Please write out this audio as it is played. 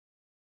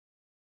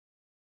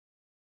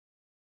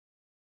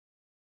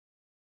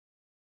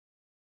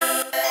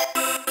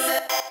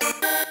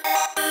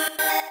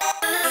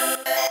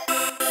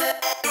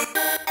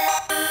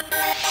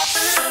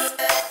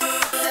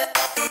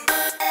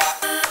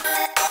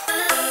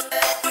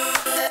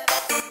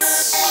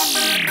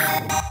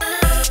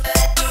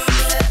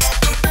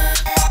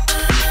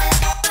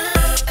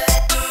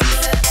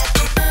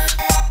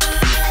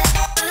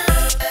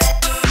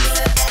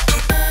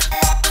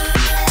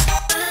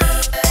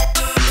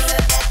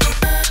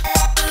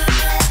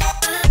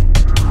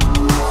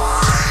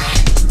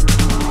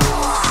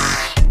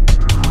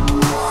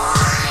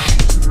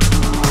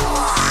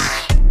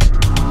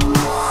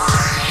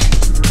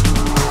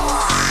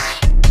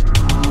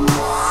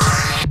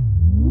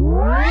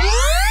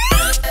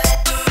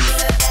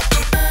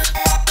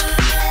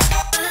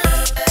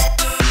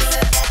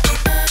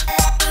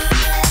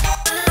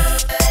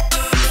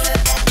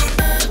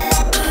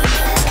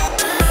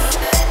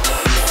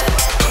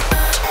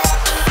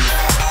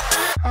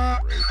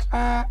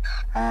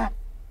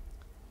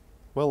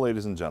Well,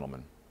 ladies and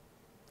gentlemen,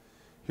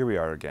 here we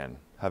are again,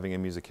 having a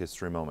music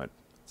history moment.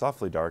 It's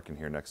awfully dark in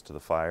here next to the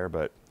fire,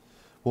 but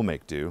we'll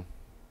make do.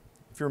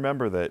 If you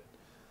remember that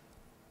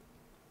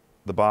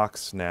the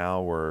Bachs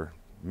now were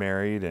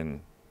married and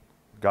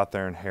got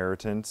their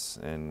inheritance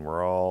and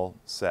were all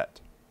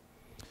set.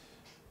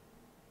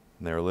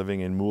 And they were living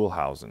in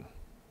Mühlhausen.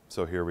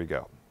 So here we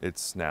go.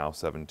 It's now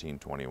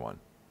 1721.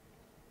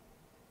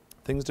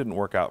 Things didn't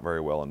work out very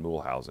well in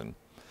Mühlhausen.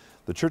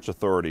 The church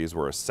authorities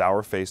were a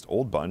sour-faced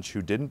old bunch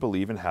who didn't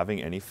believe in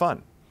having any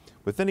fun.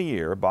 Within a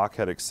year, Bach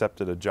had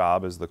accepted a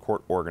job as the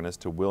court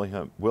organist to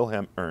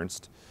Wilhelm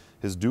Ernst,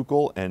 his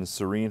ducal and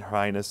serene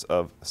highness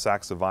of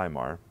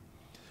Saxe-Weimar.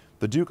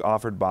 The Duke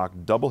offered Bach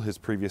double his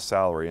previous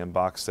salary, and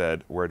Bach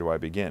said, "Where do I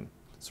begin?"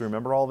 So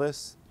remember all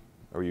this?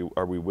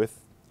 Are we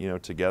with,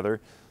 together?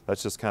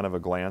 That's just kind of a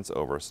glance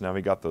over. So now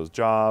he got those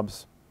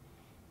jobs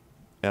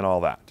and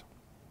all that.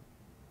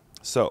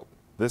 So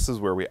this is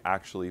where we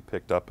actually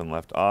picked up and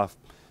left off.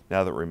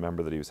 Now that we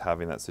remember that he was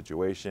having that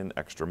situation,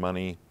 extra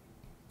money,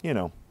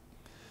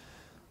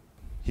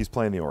 he's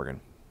playing the organ.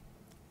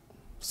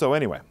 So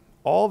anyway,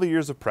 all the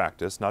years of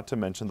practice, not to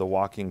mention the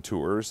walking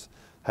tours,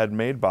 had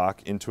made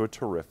Bach into a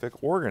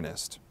terrific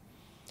organist.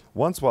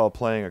 Once while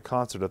playing a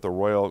concert at the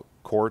Royal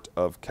Court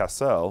of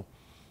Kassel,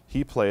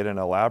 he played an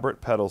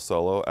elaborate pedal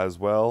solo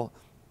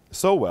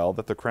so well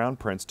that the crown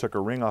prince took a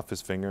ring off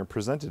his finger and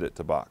presented it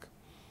to Bach.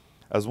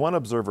 As one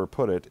observer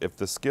put it, if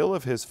the skill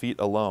of his feet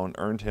alone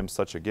earned him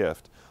such a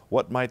gift,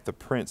 what might the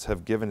prince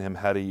have given him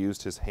had he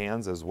used his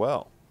hands as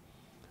well?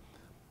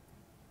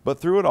 But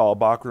through it all,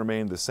 Bach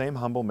remained the same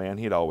humble man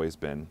he'd always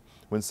been.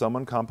 When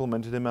someone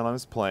complimented him on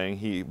his playing,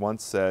 he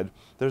once said,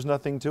 "There's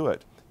nothing to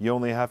it. You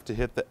only have to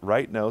hit the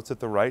right notes at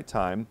the right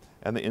time,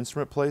 and the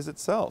instrument plays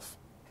itself."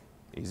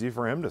 Easy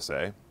for him to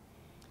say.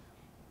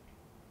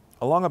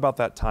 Along about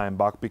that time,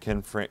 Bach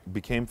became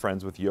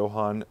friends with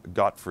Johann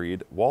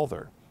Gottfried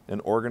Walther, an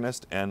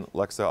organist and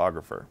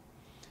lexicographer.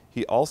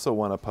 He also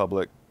won a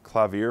public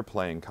clavier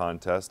playing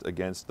contest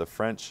against the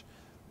French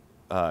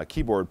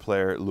keyboard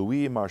player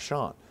Louis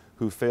Marchand,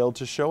 who failed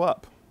to show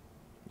up.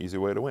 Easy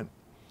way to win.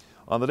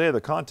 On the day of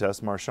the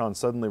contest, Marchand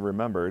suddenly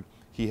remembered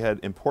he had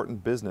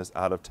important business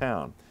out of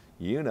town.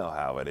 You know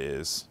how it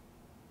is.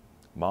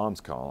 Mom's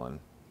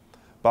calling.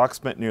 Bach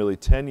spent nearly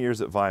 10 years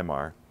at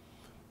Weimar,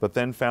 but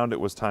then found it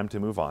was time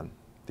to move on.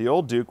 The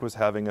old Duke was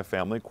having a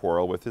family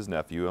quarrel with his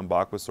nephew, and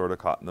Bach was sort of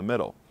caught in the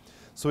middle.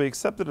 So he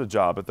accepted a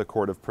job at the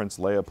court of Prince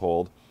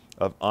Leopold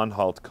of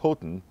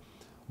Anhalt-Köthen.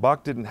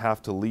 Bach didn't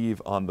have to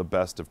leave on the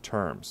best of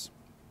terms.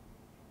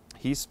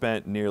 He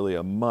spent nearly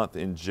a month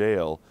in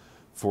jail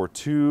for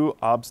too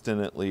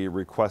obstinately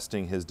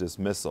requesting his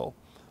dismissal.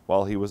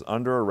 While he was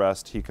under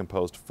arrest, he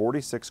composed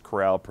 46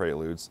 chorale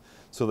preludes,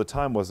 so the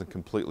time wasn't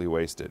completely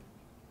wasted.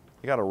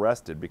 He got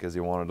arrested because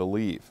he wanted to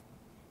leave.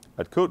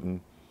 At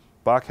Köthen,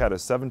 Bach had a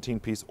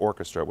 17-piece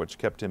orchestra which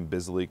kept him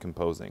busily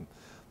composing.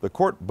 The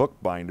court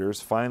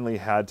bookbinders finally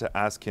had to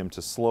ask him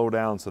to slow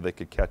down so they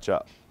could catch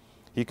up.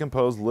 He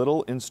composed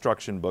little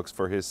instruction books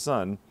for his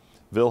son,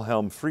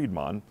 Wilhelm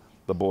Friedmann.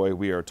 The boy,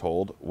 we are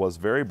told, was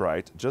very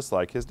bright, just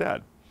like his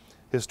dad.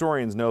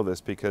 Historians know this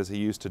because he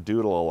used to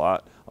doodle a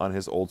lot on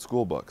his old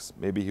school books.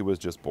 Maybe he was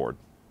just bored.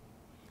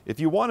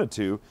 If you wanted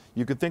to,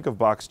 you could think of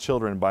Bach's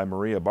children by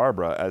Maria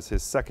Barbara as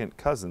his second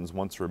cousins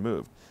once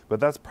removed, but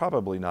that's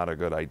probably not a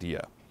good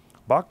idea.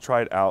 Bach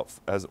tried out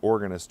as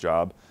organist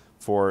job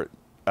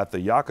at the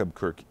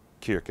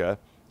Jakobkirche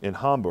in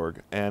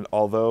Hamburg, and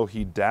although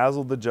he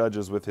dazzled the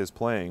judges with his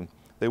playing,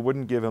 they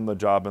wouldn't give him the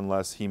job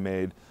unless he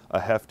made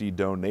a hefty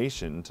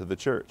donation to the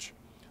church.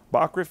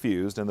 Bach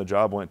refused, and the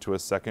job went to a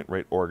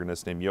second-rate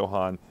organist named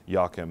Johann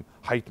Joachim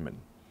Heitmann,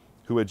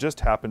 who had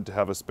just happened to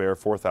have a spare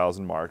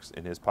 4,000 marks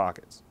in his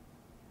pockets.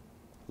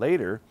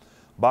 Later,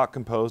 Bach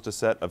composed a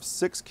set of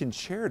 6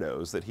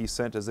 concertos that he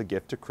sent as a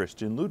gift to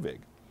Christian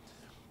Ludwig.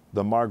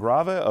 The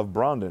Margrave of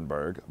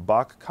Brandenburg,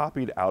 Bach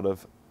copied out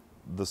of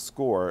the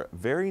score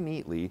very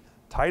neatly,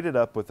 tied it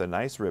up with a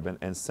nice ribbon,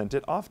 and sent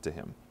it off to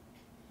him.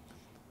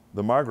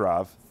 The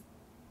Margrave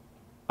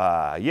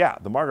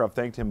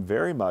thanked him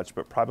very much,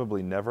 but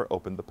probably never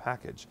opened the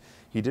package.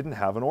 He didn't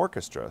have an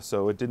orchestra,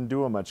 so it didn't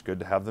do him much good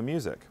to have the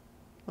music.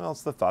 Well,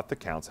 it's the thought that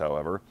counts,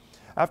 however.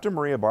 After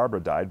Maria Barbara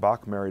died,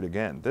 Bach married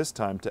again, this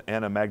time to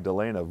Anna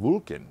Magdalena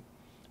Wulken,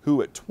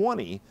 who at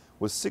 20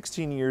 was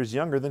 16 years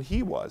younger than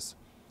he was.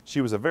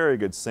 She was a very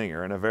good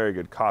singer and a very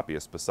good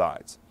copyist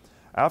besides.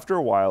 After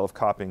a while of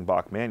copying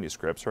Bach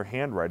manuscripts, her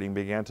handwriting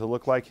began to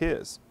look like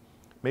his.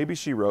 Maybe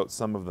she wrote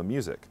some of the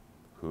music.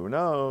 Who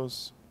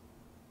knows?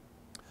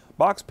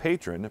 Bach's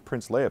patron,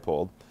 Prince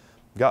Leopold,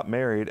 got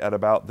married at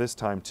about this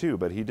time too,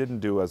 but he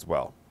didn't do as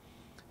well.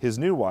 His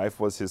new wife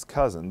was his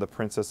cousin, the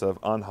Princess of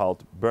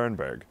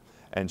Anhalt-Bernburg,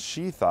 and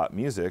she thought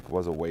music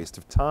was a waste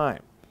of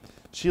time.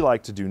 She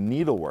liked to do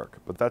needlework,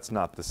 but that's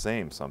not the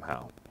same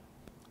somehow.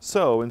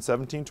 So, in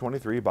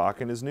 1723, Bach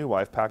and his new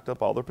wife packed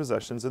up all their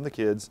possessions and the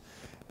kids,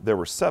 there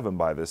were 7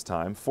 by this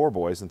time, 4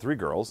 boys and 3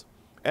 girls,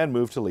 and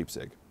moved to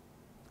Leipzig,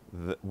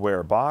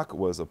 where Bach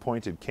was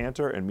appointed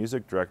cantor and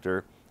music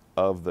director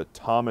of the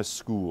Thomas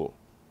School.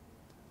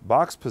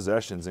 Bach's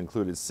possessions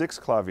included 6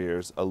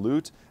 claviers, a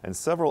lute, and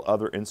several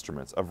other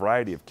instruments, a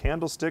variety of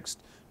candlesticks,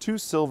 2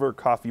 silver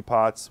coffee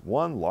pots,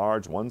 1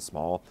 large, 1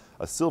 small,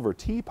 a silver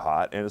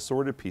teapot, and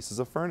assorted pieces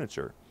of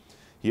furniture.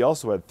 He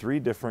also had 3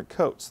 different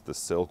coats. The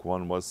silk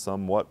one was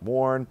somewhat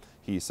worn,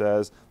 he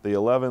says. The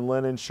 11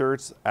 linen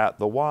shirts at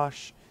the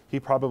wash. He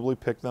probably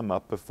picked them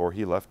up before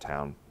he left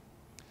town.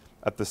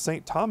 At the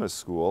St. Thomas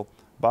School,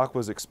 Bach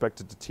was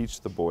expected to teach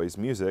the boys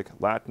music,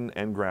 Latin,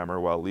 and grammar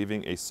while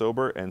leading a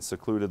sober and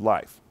secluded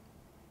life.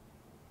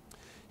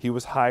 He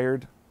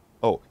hired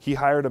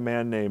a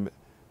man named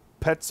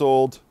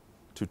Petzold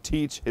to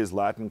teach his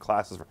Latin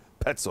classes.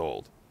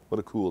 Petzold, what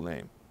a cool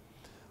name.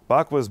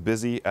 Bach was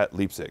busy at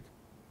Leipzig.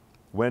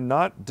 When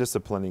not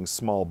disciplining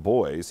small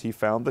boys, he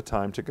found the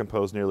time to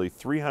compose nearly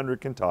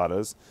 300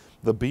 cantatas,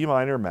 the B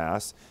minor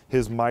Mass,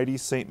 his mighty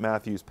St.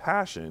 Matthew's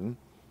Passion.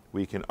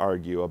 We can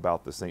argue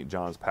about the St.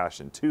 John's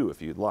Passion too,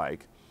 if you'd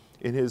like.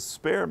 In his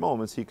spare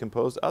moments, he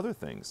composed other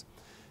things.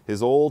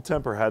 His old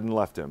temper hadn't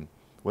left him.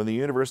 When the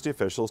university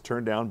officials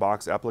turned down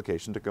Bach's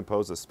application to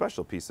compose a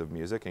special piece of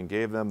music and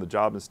gave them the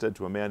job instead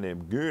to a man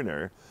named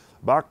Görner,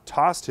 Bach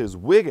tossed his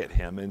wig at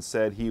him and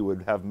said he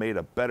would have made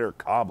a better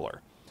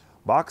cobbler.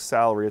 Bach's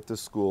salary at the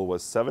school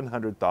was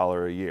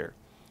 $700 a year,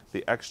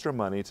 the extra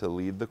money to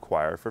lead the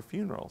choir for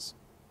funerals.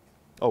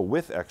 Oh,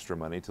 with extra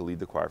money to lead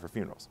the choir for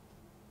funerals.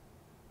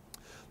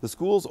 The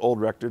school's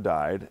old rector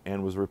died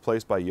and was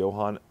replaced by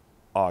Johann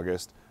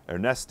August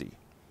Ernesti.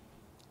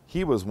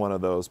 He was one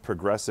of those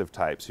progressive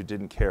types who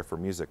didn't care for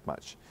music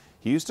much.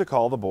 He used to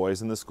call the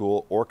boys in the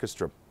school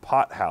orchestra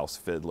pothouse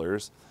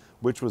fiddlers,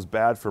 which was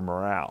bad for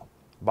morale.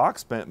 Bach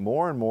spent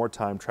more and more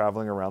time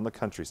traveling around the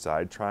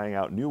countryside, trying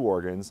out new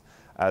organs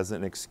as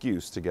an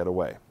excuse to get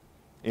away.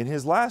 In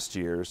his last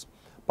years,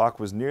 Bach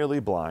was nearly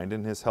blind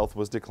and his health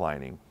was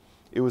declining.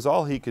 It was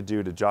all he could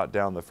do to jot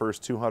down the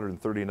first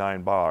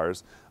 239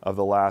 bars of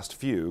the last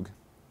fugue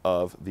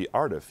of the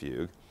Art of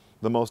Fugue,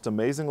 the most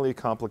amazingly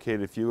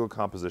complicated fugal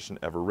composition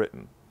ever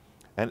written.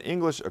 An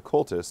English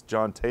occultist,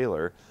 John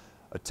Taylor,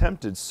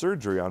 attempted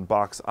surgery on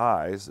Bach's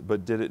eyes,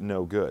 but did it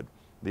no good.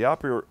 The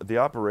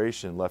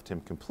operation left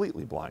him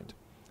completely blind.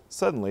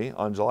 Suddenly,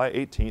 on July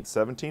 18,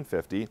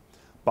 1750,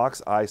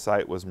 Bach's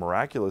eyesight was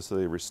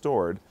miraculously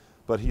restored,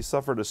 but he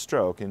suffered a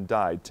stroke and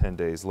died 10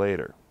 days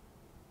later.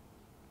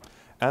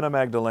 Anna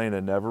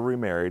Magdalena never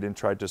remarried and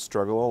tried to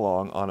struggle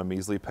along on a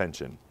measly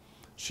pension.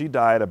 She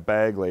died a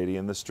bag lady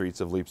in the streets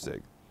of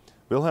Leipzig.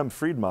 Wilhelm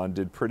Friedmann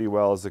did pretty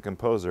well as a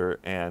composer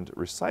and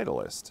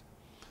recitalist.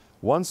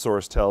 One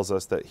source tells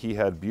us that he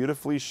had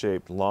beautifully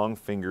shaped,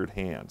 long-fingered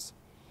hands.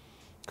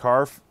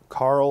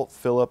 Carl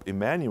Philipp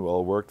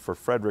Emanuel worked for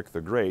Frederick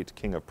the Great,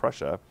 King of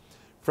Prussia.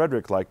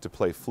 Frederick liked to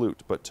play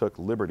flute, but took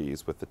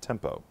liberties with the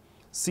tempo.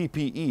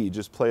 CPE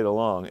just played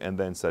along and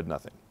then said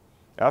nothing.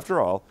 After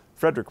all,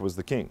 Frederick was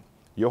the king.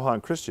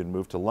 Johann Christian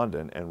moved to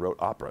London and wrote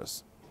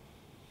operas.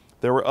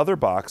 There were other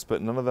Bachs,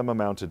 but none of them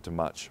amounted to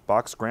much.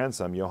 Bach's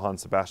grandson, Johann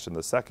Sebastian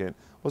II,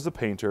 was a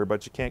painter,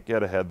 but you can't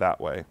get ahead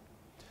that way.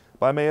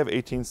 By May of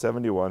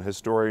 1871,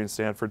 historian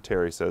Stanford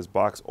Terry says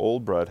Bach's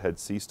old blood had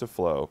ceased to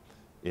flow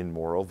in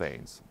moral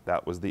veins.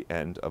 That was the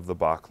end of the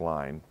Bach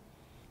line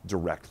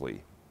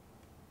directly.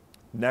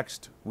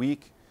 Next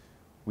week,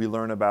 we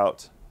learn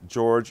about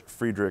George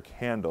Friedrich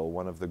Handel,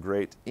 one of the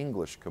great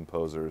English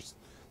composers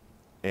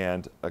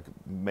and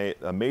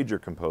a major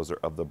composer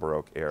of the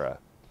Baroque era.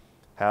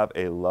 Have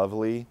a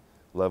lovely,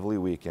 lovely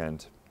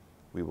weekend.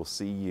 We will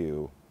see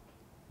you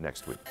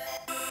next week.